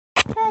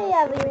Hey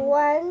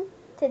everyone,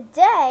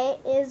 today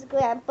is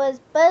Grandpa's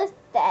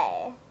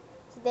birthday.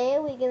 Today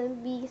we're going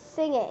to be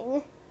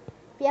singing.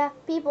 Yeah,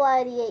 people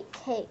already ate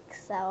cake,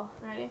 so.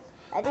 Ready?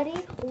 Ready?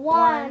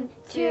 1,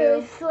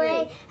 2,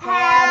 3.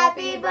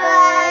 Happy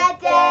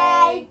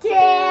birthday to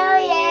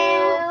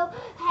you.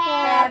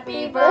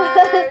 Happy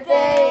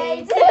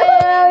birthday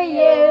to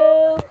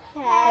you.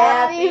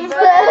 Happy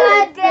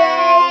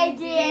birthday,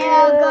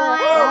 dear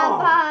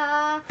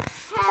Grandpa.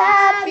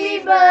 Happy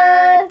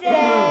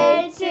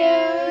birthday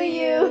to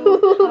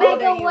you.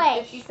 Make a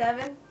wish.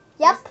 57?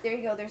 Yep. There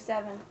you go, there's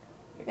 7.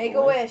 Make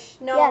a wish.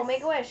 No, Yes.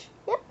 make a wish.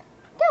 Yep.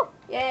 Go.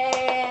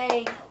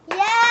 Yay! Yay!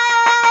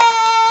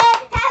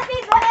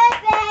 Happy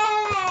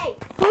birthday!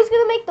 Who's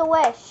gonna make the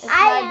wish? It's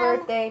my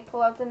birthday.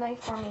 Pull out the knife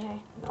for me,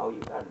 hey. No, you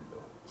gotta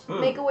do it.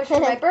 Make a wish for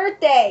my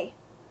birthday.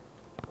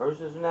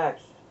 Hers is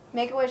next.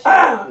 Make a wish. Make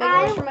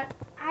a wish for my.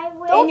 I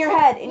will. In your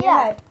head. In your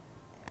head.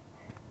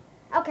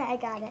 Okay, I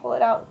got it. Pull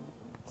it out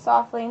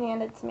softly and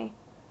hand it to me.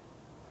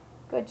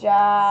 Good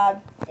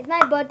job. Is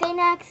my birthday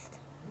next?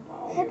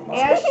 No, your mom-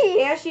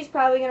 Ashley's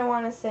probably gonna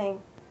want to sing.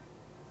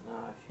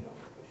 Nah, she don't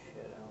give a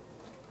shit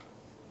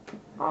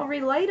out. I'll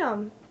relight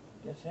them.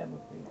 Just have a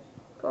piece.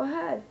 Go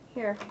ahead.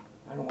 Here.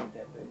 I don't want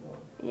that big one.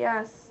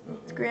 Yes.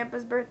 It's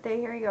Grandpa's birthday.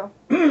 Here you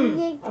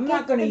go. I'm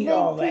not gonna eat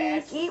all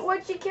that. Eat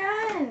what you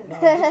can. No,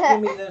 just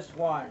give me this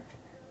one.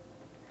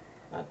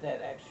 Not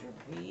that extra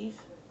piece.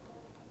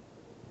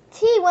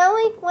 T, when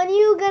are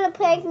you gonna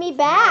prank me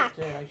back?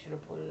 That's it. I should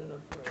have put it in the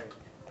fridge.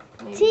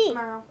 Maybe Tea.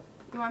 tomorrow.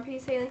 You want a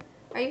piece, Haley?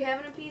 Are you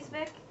having a piece,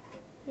 Vic?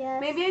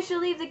 Yes. Maybe I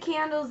should leave the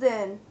candles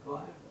in.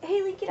 What?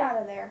 Haley, get out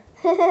of there.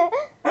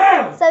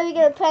 So you're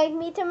gonna prank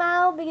me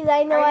tomorrow because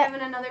I know Are you I.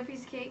 having another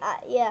piece of cake?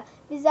 Yeah,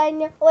 because I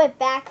know. Oh, it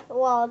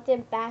well, it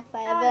didn't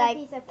backfire,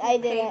 but I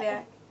did it.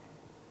 Payback.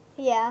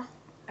 Yeah.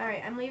 All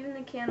right, I'm leaving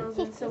the candles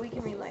in so we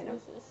can relight them.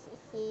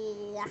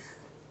 Yeah.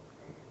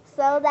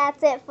 So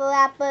that's it for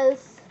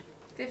Rappa's.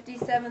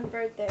 57th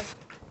birthday.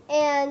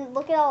 And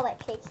look at all that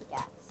cake he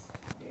got.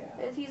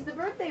 Yeah. He's the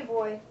birthday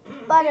boy.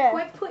 Butter.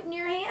 Quit putting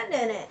your hand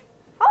in it.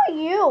 How are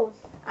you?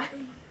 I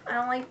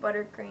don't like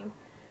buttercream.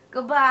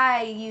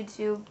 Goodbye,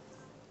 YouTube.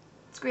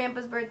 It's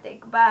Grandpa's birthday.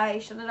 Goodbye.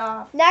 Shut it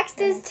off. Next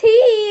is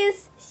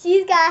T's.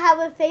 She's gotta have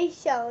her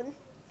face shown.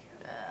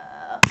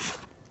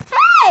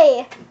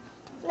 Hey!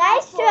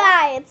 Nice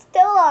try. It's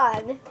still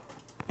on.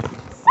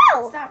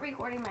 So. Stop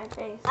recording my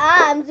face.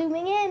 I'm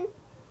zooming in.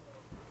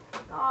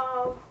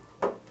 Oh,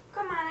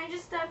 come on. I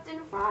just stepped in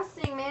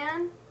frosting,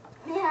 man.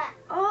 Yeah.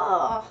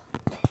 Oh.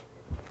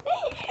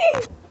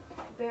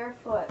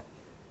 Barefoot.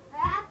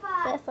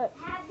 Barefoot.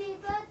 Happy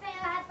birthday,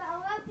 Rappa. I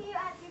love you.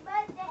 Happy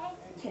birthday.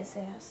 Kiss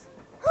ass.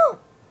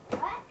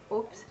 What?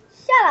 Oops.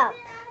 Shut up.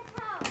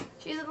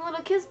 She's a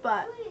little kiss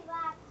butt. Please,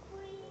 Rappa,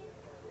 please.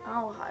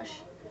 Oh,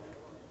 hush.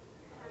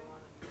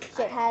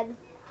 Shithead.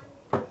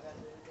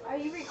 Are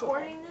you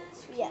recording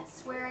this? You can't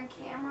Yes. swear on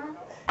camera.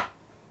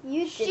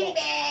 You did it.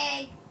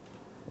 Sheepy!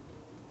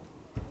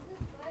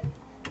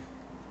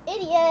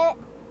 Idiot.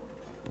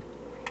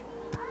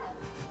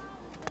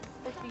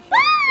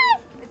 Bye!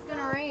 It's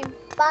gonna rain.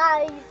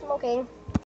 Bye. You smoking.